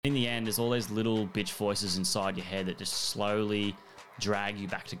In the end, there's all those little bitch voices inside your head that just slowly drag you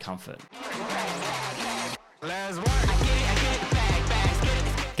back to comfort.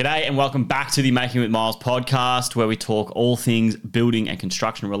 G'day and welcome back to the Making with Myles podcast, where we talk all things building and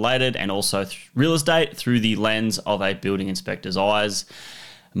construction related and also real estate through the lens of a building inspector's eyes.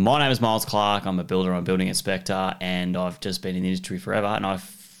 My name is Myles Clark. I'm a builder and building inspector, and I've just been in the industry forever, and I've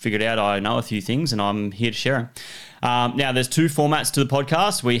figured out I know a few things, and I'm here to share them. Now, there's two formats to the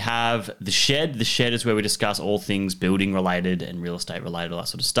podcast. We have the shed. The shed is where we discuss all things building related and real estate related, all that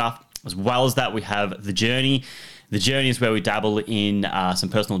sort of stuff. As well as that, we have the journey. The journey is where we dabble in some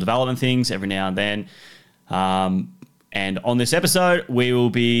personal development things every now and then. And on this episode, we will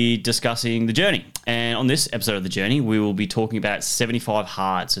be discussing the journey. And on this episode of the journey, we will be talking about 75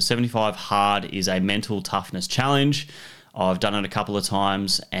 hard. So 75 hard is a mental toughness challenge. I've done it a couple of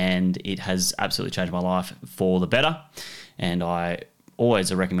times and it has absolutely changed my life for the better. And I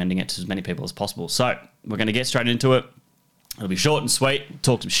always are recommending it to as many people as possible. So we're going to get straight into it. It'll be short and sweet,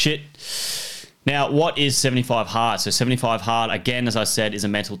 talk some shit. Now, what is 75 hard? So 75 hard, again, as I said, is a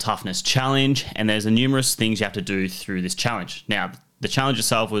mental toughness challenge. And there's numerous things you have to do through this challenge. Now, the challenge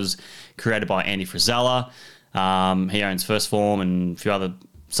itself was created by Andy Frisella. He owns First Form and a few other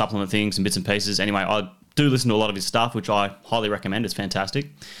supplement things and bits and pieces. Anyway, I do listen to a lot of his stuff, which I highly recommend. It's fantastic.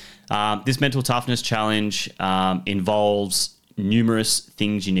 This mental toughness challenge involves numerous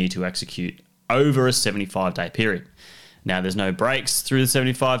things you need to execute over a 75-day period. Now, there's no breaks through the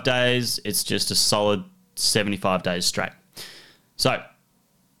 75 days. It's just a solid 75 days straight. So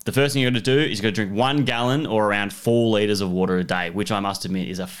the first thing you're going to do is you're going to drink 1 gallon or around 4 litres of water a day, which I must admit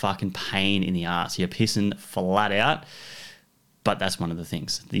is a fucking pain in the ass. You're pissing flat out, but that's one of the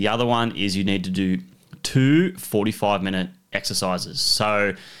things. The other one is you need to do 2 45-minute exercises.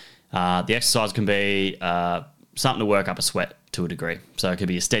 So the exercise can be something to work up a sweat to a degree. So it could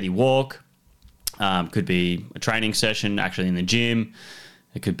be a steady walk, could be a training session actually in the gym,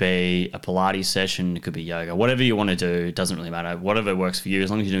 it could be a Pilates session, it could be yoga, whatever you want to do, it doesn't really matter. Whatever works for you,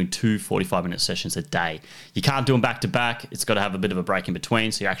 as long as you're doing 2 45-minute sessions a day. You can't do them back to back. It's got to have a bit of a break in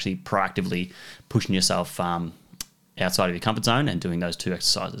between, so you're actually proactively pushing yourself outside of your comfort zone and doing those 2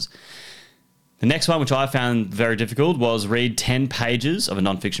 exercises. The next one, which I found very difficult, was read 10 pages of a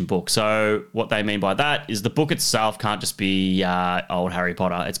non-fiction book. So what they mean by that is the book itself can't just be old Harry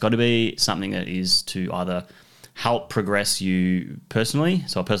Potter. It's got to be something that is to either help progress you personally,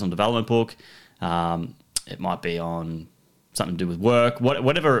 so a personal development book. It might be on something to do with work,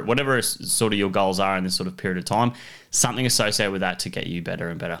 whatever sort of your goals are in this sort of period of time, something associated with that to get you better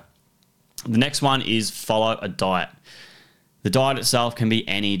and better. The next one is follow a diet. The diet itself can be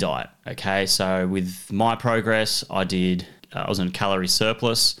any diet, okay? So with my progress, I was in a calorie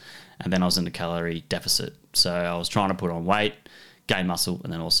surplus and then I was in a calorie deficit. So I was trying to put on weight, gain muscle,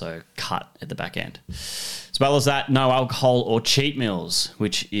 and then also cut at the back end. As well as that, no alcohol or cheat meals,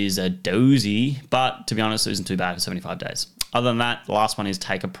 which is a doozy, but to be honest, it isn't too bad for 75 days. Other than that, the last one is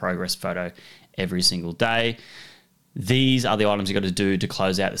take a progress photo every single day. These are the items you got to do to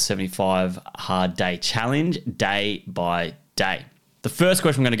close out the 75 hard day challenge day by day. The first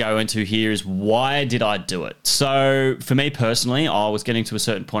question I'm going to go into here is, why did I do it? So for me personally, I was getting to a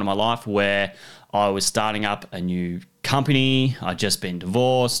certain point in my life where I was starting up a new company. I'd just been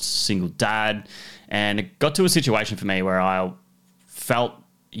divorced, single dad, and it got to a situation for me where I felt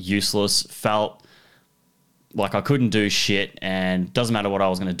useless, felt like I couldn't do shit, and doesn't matter what I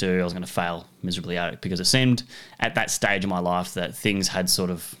was going to do, I was going to fail miserably at it, because it seemed at that stage of my life that things had sort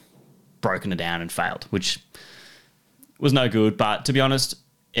of broken it down and failed, which was no good. But to be honest,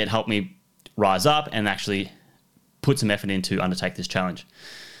 it helped me rise up and actually put some effort in to undertake this challenge.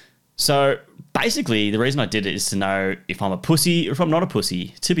 So basically, the reason I did it is to know if I'm a pussy or if I'm not a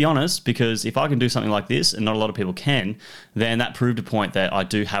pussy, to be honest, because if I can do something like this and not a lot of people can, then that proved a point that I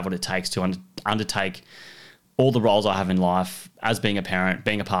do have what it takes to undertake all the roles I have in life, as being a parent,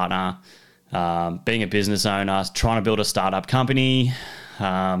 being a partner, being a business owner, trying to build a startup company,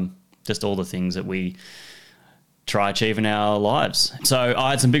 just all the things that we try achieve in our lives. So I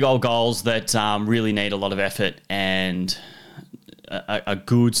had some big old goals that really need a lot of effort and a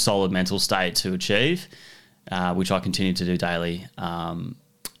good solid mental state to achieve, which I continue to do daily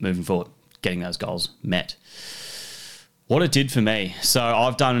moving forward, getting those goals met. What it did for me. So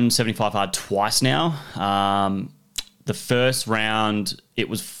I've done 75 hard twice now. The first round, it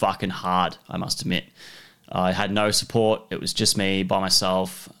was fucking hard, I must admit. I had no support. It was just me by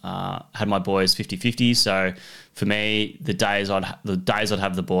myself. Had my boys 50-50. So for me, the days I'd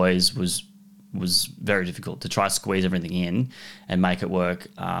have the boys was very difficult to try to squeeze everything in and make it work,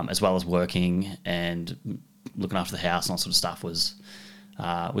 as well as working and looking after the house and all sort of stuff was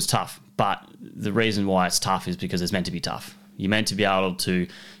was tough. But the reason why it's tough is because it's meant to be tough. You're meant to be able to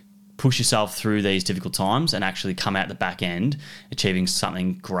push yourself through these difficult times and actually come out the back end achieving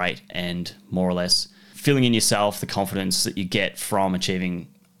something great and more or less filling in yourself the confidence that you get from achieving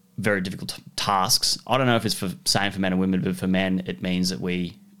very difficult tasks. I don't know if it's the same for men and women, but for men, it means that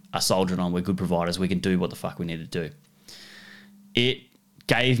we are soldiering on. We're good providers. We can do what the fuck we need to do. It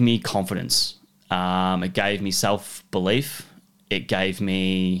gave me confidence. It gave me self-belief. It gave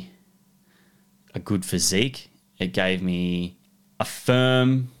me a good physique. It gave me a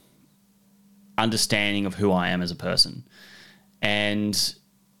firm understanding of who I am as a person. And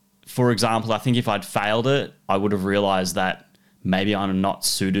for example, I think if I'd failed it, I would have realized that maybe I'm not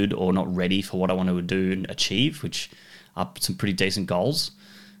suited or not ready for what I want to do and achieve, which are some pretty decent goals.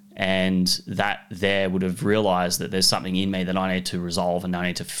 And that there would have realized that there's something in me that I need to resolve and I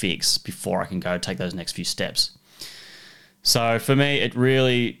need to fix before I can go take those next few steps. So for me, it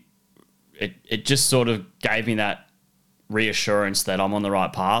really, it just sort of gave me that reassurance that I'm on the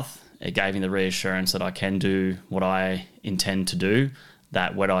right path. It gave me the reassurance that I can do what I intend to do,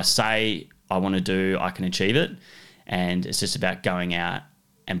 that what I say I want to do, I can achieve it. And it's just about going out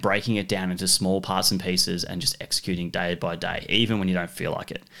and breaking it down into small parts and pieces and just executing day by day, even when you don't feel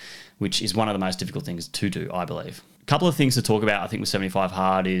like it, which is one of the most difficult things to do, I believe. A couple of things to talk about, I think, with 75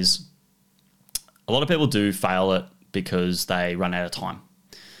 Hard is a lot of people do fail it because they run out of time.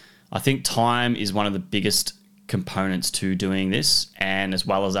 I think time is one of the biggest components to doing this, and as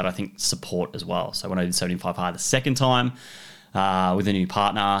well as that, I think support as well. So when I did 75 Hard the second time with a new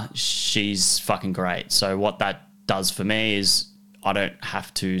partner, she's fucking great. So what that does for me is I don't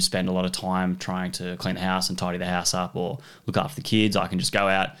have to spend a lot of time trying to clean the house and tidy the house up or look after the kids. I can just go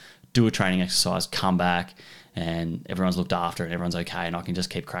out, do a training exercise, come back, and everyone's looked after and everyone's okay, and I can just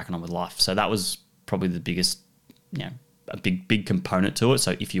keep cracking on with life. So that was probably the biggest, a big component to it.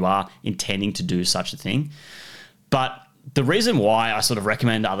 So if you are intending to do such a thing. But the reason why I sort of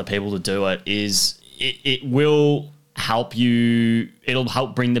recommend other people to do it is it will help you, it'll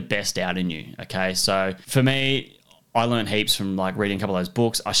help bring the best out in you, okay? So for me, I learned heaps from like reading a couple of those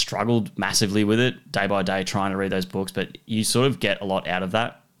books. I struggled massively with it day by day trying to read those books, but you sort of get a lot out of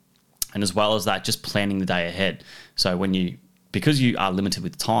that. And as well as that, just planning the day ahead. So because you are limited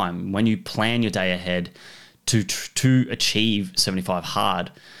with time, when you plan your day ahead to achieve 75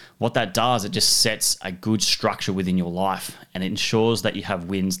 Hard, what that does, it just sets a good structure within your life and it ensures that you have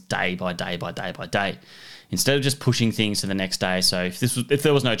wins day by day by day by day. Instead of just pushing things to the next day. So if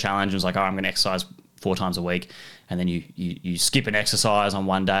there was no challenge, it was like, I'm going to exercise 4 times a week, and then you skip an exercise on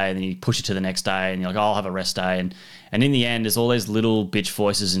one day and then you push it to the next day and you're like, I'll have a rest day. And in the end, there's all these little bitch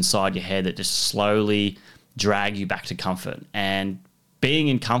voices inside your head that just slowly drag you back to comfort. And being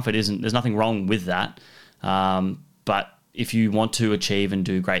in comfort there's nothing wrong with that. But if you want to achieve and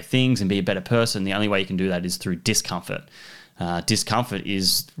do great things and be a better person, the only way you can do that is through discomfort. Discomfort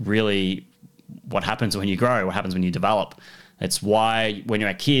is really what happens when you grow, what happens when you develop. It's why when you're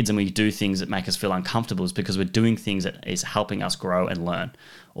at kids and we do things that make us feel uncomfortable is because we're doing things that is helping us grow and learn.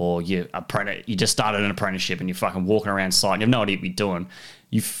 Or you just started an apprenticeship and you're fucking walking around site and you have no idea what you're doing.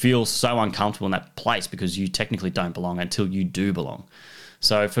 You feel so uncomfortable in that place because you technically don't belong until you do belong.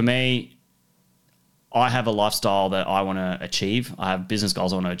 So for me, I have a lifestyle that I want to achieve. I have business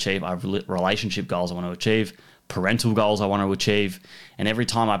goals I want to achieve. I have relationship goals I want to achieve, parental goals I want to achieve. And every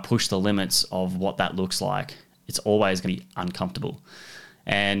time I push the limits of what that looks like, it's always going to be uncomfortable.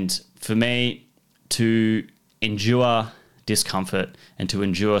 And for me, to endure discomfort and to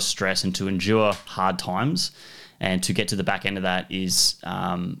endure stress and to endure hard times and to get to the back end of that is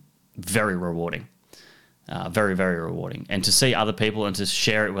very rewarding. Very, very rewarding. And to see other people and to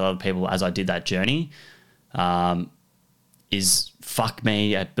share it with other people as I did that journey is, fuck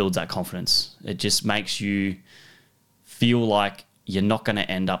me, it builds that confidence. It just makes you feel like you're not going to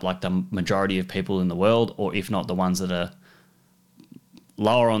end up like the majority of people in the world, or if not the ones that are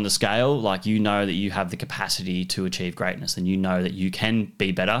lower on the scale. Like, you know that you have the capacity to achieve greatness and you know that you can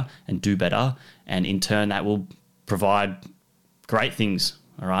be better and do better. And in turn, that will provide great things.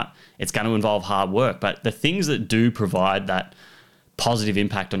 All right. It's going to involve hard work, but the things that do provide that positive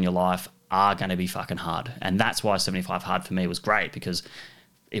impact on your life are going to be fucking hard. And that's why 75 Hard for me was great, because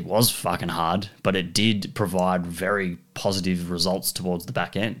it was fucking hard, but it did provide very positive results towards the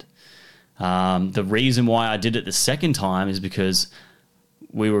back end. The reason why I did it the second time is because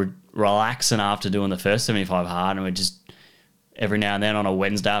we were relaxing after doing the first 75 Hard, and we're just, every now and then on a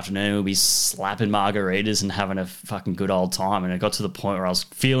Wednesday afternoon, we'll be slapping margaritas and having a fucking good old time. And it got to the point where I was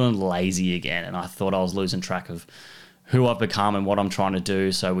feeling lazy again, and I thought I was losing track of who I've become and what I'm trying to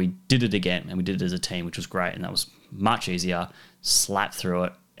do. So we did it again, and we did it as a team, which was great. And that was much easier, slap through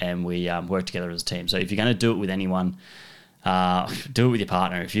it, and we work together as a team. So if you're going to do it with anyone, do it with your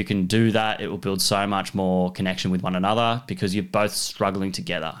partner. If you can do that, it will build so much more connection with one another because you're both struggling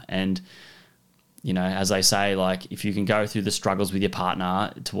together. And, you know, as they say, like, if you can go through the struggles with your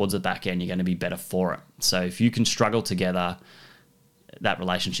partner towards the back end, you're going to be better for it. So if you can struggle together, that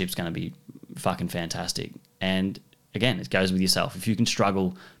relationship's going to be fucking fantastic. And again, it goes with yourself. If you can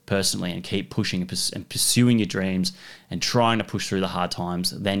struggle personally and keep pushing and pursuing your dreams and trying to push through the hard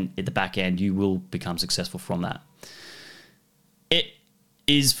times, then at the back end, you will become successful from that. It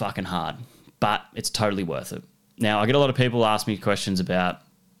is fucking hard, but it's totally worth it. Now, I get a lot of people ask me questions about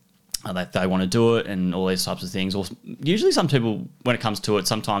that they want to do it and all these types of things. Or usually some people, when it comes to it,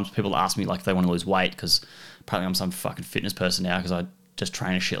 sometimes people ask me like if they want to lose weight because apparently I'm some fucking fitness person now because I just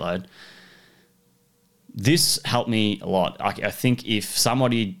train a shitload. This helped me a lot. I think if I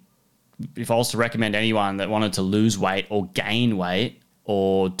was to recommend anyone that wanted to lose weight or gain weight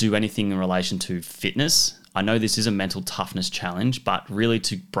or do anything in relation to fitness, I know this is a mental toughness challenge, but really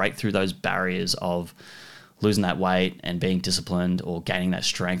to break through those barriers of losing that weight and being disciplined or gaining that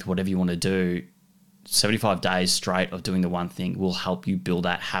strength, whatever you want to do, 75 days straight of doing the one thing will help you build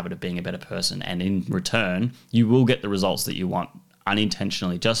that habit of being a better person. And in return, you will get the results that you want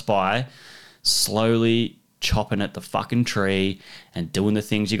unintentionally just by slowly chopping at the fucking tree and doing the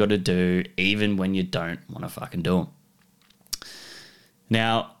things you got to do, even when you don't want to fucking do them.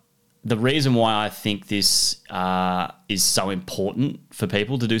 Now, the reason why I think this is so important for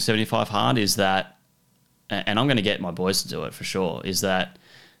people to do 75 hard is that, and I'm going to get my boys to do it for sure, is that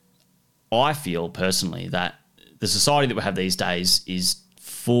I feel personally that the society that we have these days is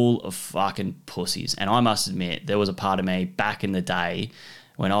full of fucking pussies. And I must admit, there was a part of me back in the day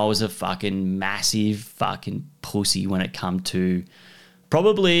when I was a fucking massive fucking pussy when it come to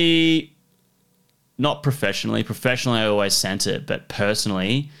probably not professionally. Professionally, I always sent it, but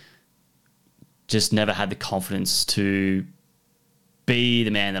personally, just never had the confidence to be the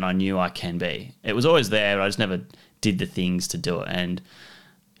man that I knew I can be. It was always there, but I just never did the things to do it. And,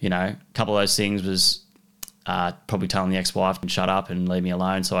 you know, a couple of those things was probably telling the ex-wife to shut up and leave me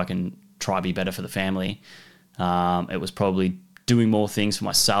alone so I can try to be better for the family. It was probably doing more things for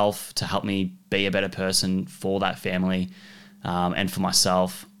myself to help me be a better person for that family and for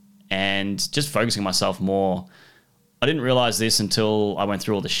myself, and just focusing on myself more. I didn't realize this until I went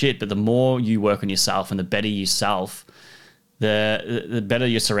through all the shit, but the more you work on yourself and the better yourself, the better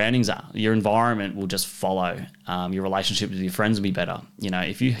your surroundings are. Your environment will just follow. Your relationships with your friends will be better. You know,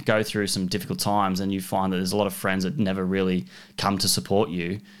 if you go through some difficult times and you find that there's a lot of friends that never really come to support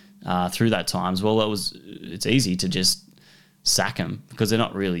you through that times, well, it's easy to just sack them because they're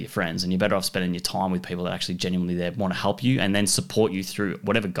not really your friends, and you're better off spending your time with people that actually genuinely there want to help you and then support you through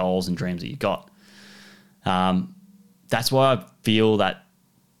whatever goals and dreams that you've got. That's why I feel that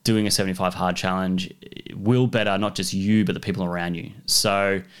doing a 75 hard challenge will better not just you, but the people around you.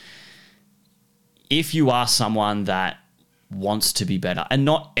 So if you are someone that wants to be better, and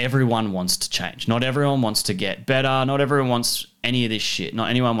not everyone wants to change, not everyone wants to get better, not everyone wants any of this shit, not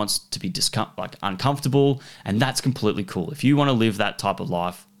anyone wants to be uncomfortable, and that's completely cool. If you want to live that type of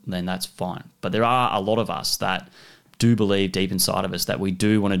life, then that's fine. But there are a lot of us that do believe deep inside of us that we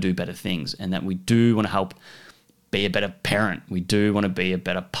do want to do better things and that we do want to help be a better parent. We do want to be a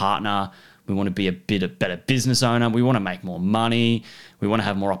better partner. We want to be a better business owner. We want to make more money. We want to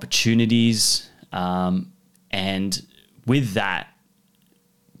have more opportunities. And with that,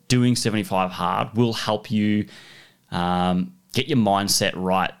 doing 75 hard will help you get your mindset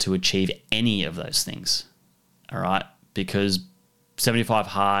right to achieve any of those things. All right? Because 75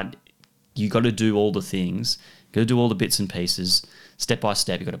 hard, you got to do all the things. You got to do all the bits and pieces, step by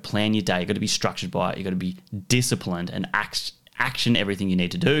step. You got to plan your day. You got to be structured by it. You got to be disciplined and action everything you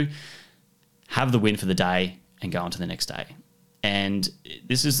need to do. Have the win for the day and go on to the next day. And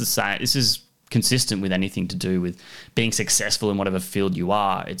this is the same. This is consistent with anything to do with being successful in whatever field you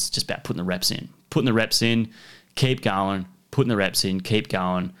are. It's just about putting the reps in. Putting the reps in, keep going. Putting the reps in, keep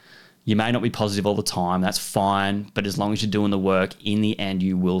going. You may not be positive all the time. That's fine. But as long as you're doing the work, in the end,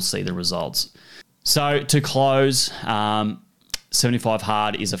 you will see the results. So to close, 75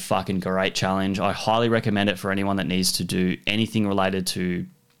 hard is a fucking great challenge. I highly recommend it for anyone that needs to do anything related to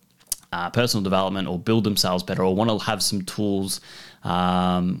personal development or build themselves better or want to have some tools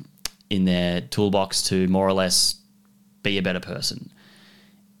in their toolbox to more or less be a better person.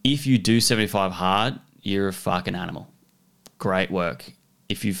 If you do 75 hard, you're a fucking animal. Great work.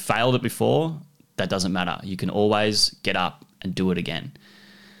 If you've failed it before, that doesn't matter. You can always get up and do it again.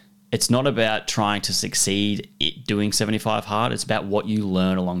 It's not about trying to succeed at doing 75 hard. It's about what you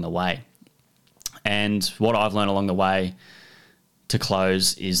learn along the way. And what I've learned along the way to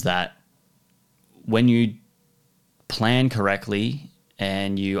close is that when you plan correctly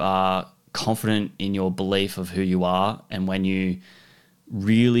and you are confident in your belief of who you are, and when you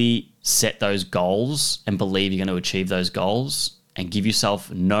really set those goals and believe you're going to achieve those goals and give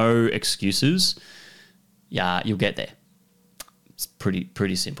yourself no excuses, yeah, you'll get there. It's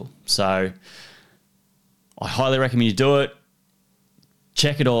pretty simple. So I highly recommend you do it.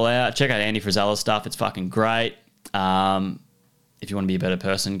 Check it all out. Check out Andy Frisella's stuff. It's fucking great. If you want to be a better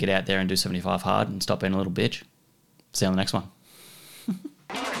person, get out there and do 75 hard and stop being a little bitch. See you on the next one.